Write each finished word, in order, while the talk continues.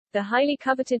The highly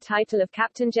coveted title of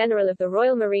Captain General of the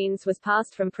Royal Marines was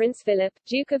passed from Prince Philip,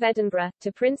 Duke of Edinburgh,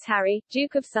 to Prince Harry,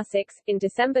 Duke of Sussex, in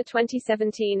December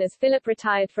 2017 as Philip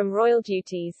retired from royal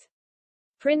duties.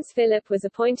 Prince Philip was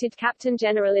appointed Captain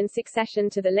General in succession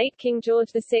to the late King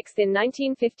George VI in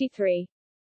 1953.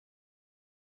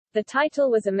 The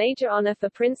title was a major honor for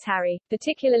Prince Harry,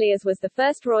 particularly as was the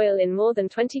first royal in more than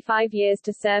 25 years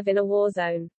to serve in a war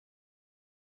zone.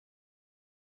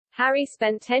 Harry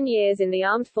spent 10 years in the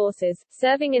armed forces,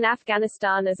 serving in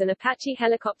Afghanistan as an Apache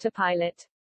helicopter pilot.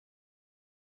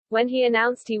 When he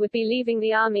announced he would be leaving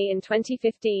the army in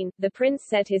 2015, the prince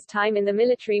said his time in the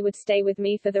military would stay with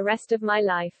me for the rest of my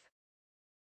life.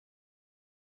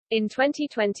 In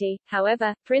 2020,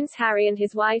 however, Prince Harry and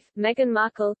his wife, Meghan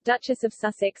Markle, Duchess of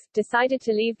Sussex, decided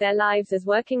to leave their lives as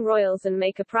working royals and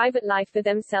make a private life for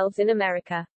themselves in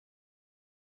America.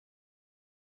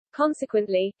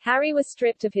 Consequently, Harry was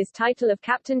stripped of his title of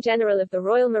Captain General of the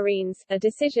Royal Marines, a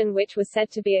decision which was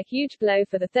said to be a huge blow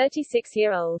for the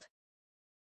 36-year-old.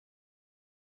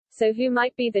 So who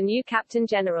might be the new Captain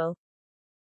General?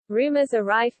 Rumors are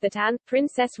rife that Anne,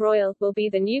 Princess Royal, will be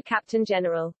the new Captain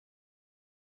General.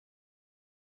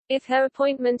 If her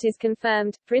appointment is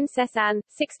confirmed, Princess Anne,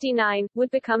 69, would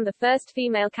become the first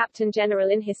female Captain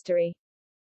General in history.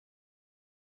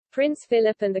 Prince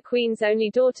Philip and the Queen's only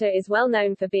daughter is well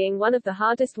known for being one of the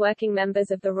hardest working members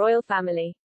of the royal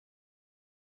family.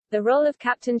 The role of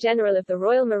Captain General of the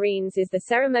Royal Marines is the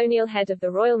ceremonial head of the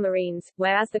Royal Marines,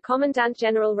 whereas the Commandant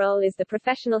General role is the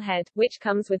professional head, which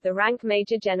comes with the rank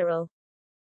Major General.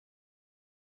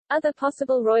 Other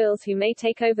possible royals who may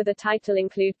take over the title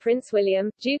include Prince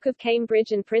William, Duke of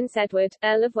Cambridge and Prince Edward,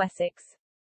 Earl of Wessex.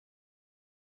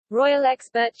 Royal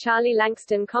expert Charlie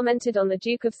Langston commented on the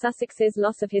Duke of Sussex's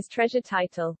loss of his treasured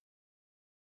title.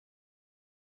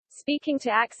 Speaking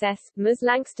to Access, Ms.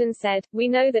 Langston said, "We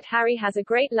know that Harry has a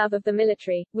great love of the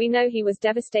military. We know he was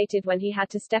devastated when he had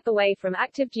to step away from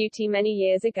active duty many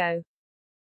years ago.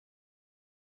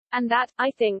 And that,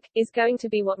 I think, is going to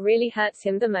be what really hurts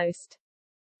him the most.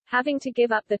 Having to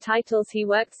give up the titles he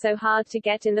worked so hard to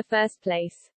get in the first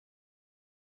place."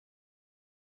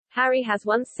 Harry has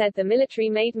once said the military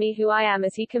made me who I am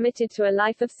as he committed to a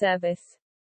life of service.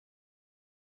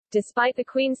 Despite the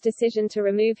Queen's decision to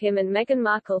remove him and Meghan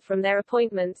Markle from their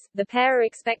appointments, the pair are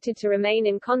expected to remain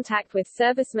in contact with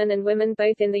servicemen and women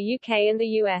both in the UK and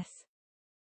the US.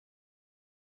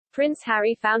 Prince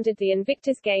Harry founded the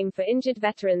Invictus Game for injured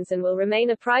veterans and will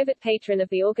remain a private patron of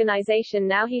the organization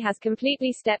now he has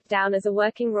completely stepped down as a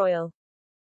working royal.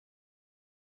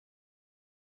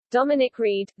 Dominic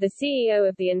Reed, the CEO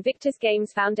of the Invictus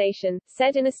Games Foundation,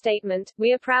 said in a statement,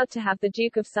 "We are proud to have the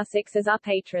Duke of Sussex as our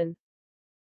patron.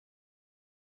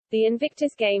 The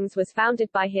Invictus Games was founded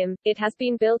by him, it has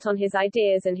been built on his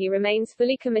ideas and he remains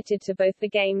fully committed to both the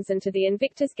Games and to the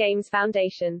Invictus Games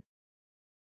Foundation."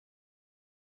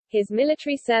 His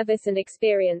military service and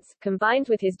experience, combined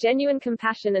with his genuine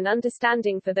compassion and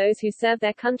understanding for those who serve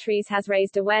their countries, has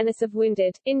raised awareness of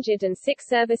wounded, injured and sick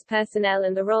service personnel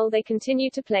and the role they continue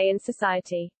to play in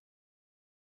society.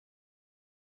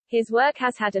 His work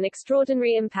has had an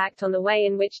extraordinary impact on the way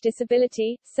in which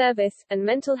disability, service, and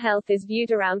mental health is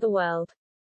viewed around the world.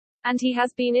 And he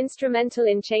has been instrumental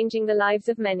in changing the lives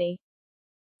of many.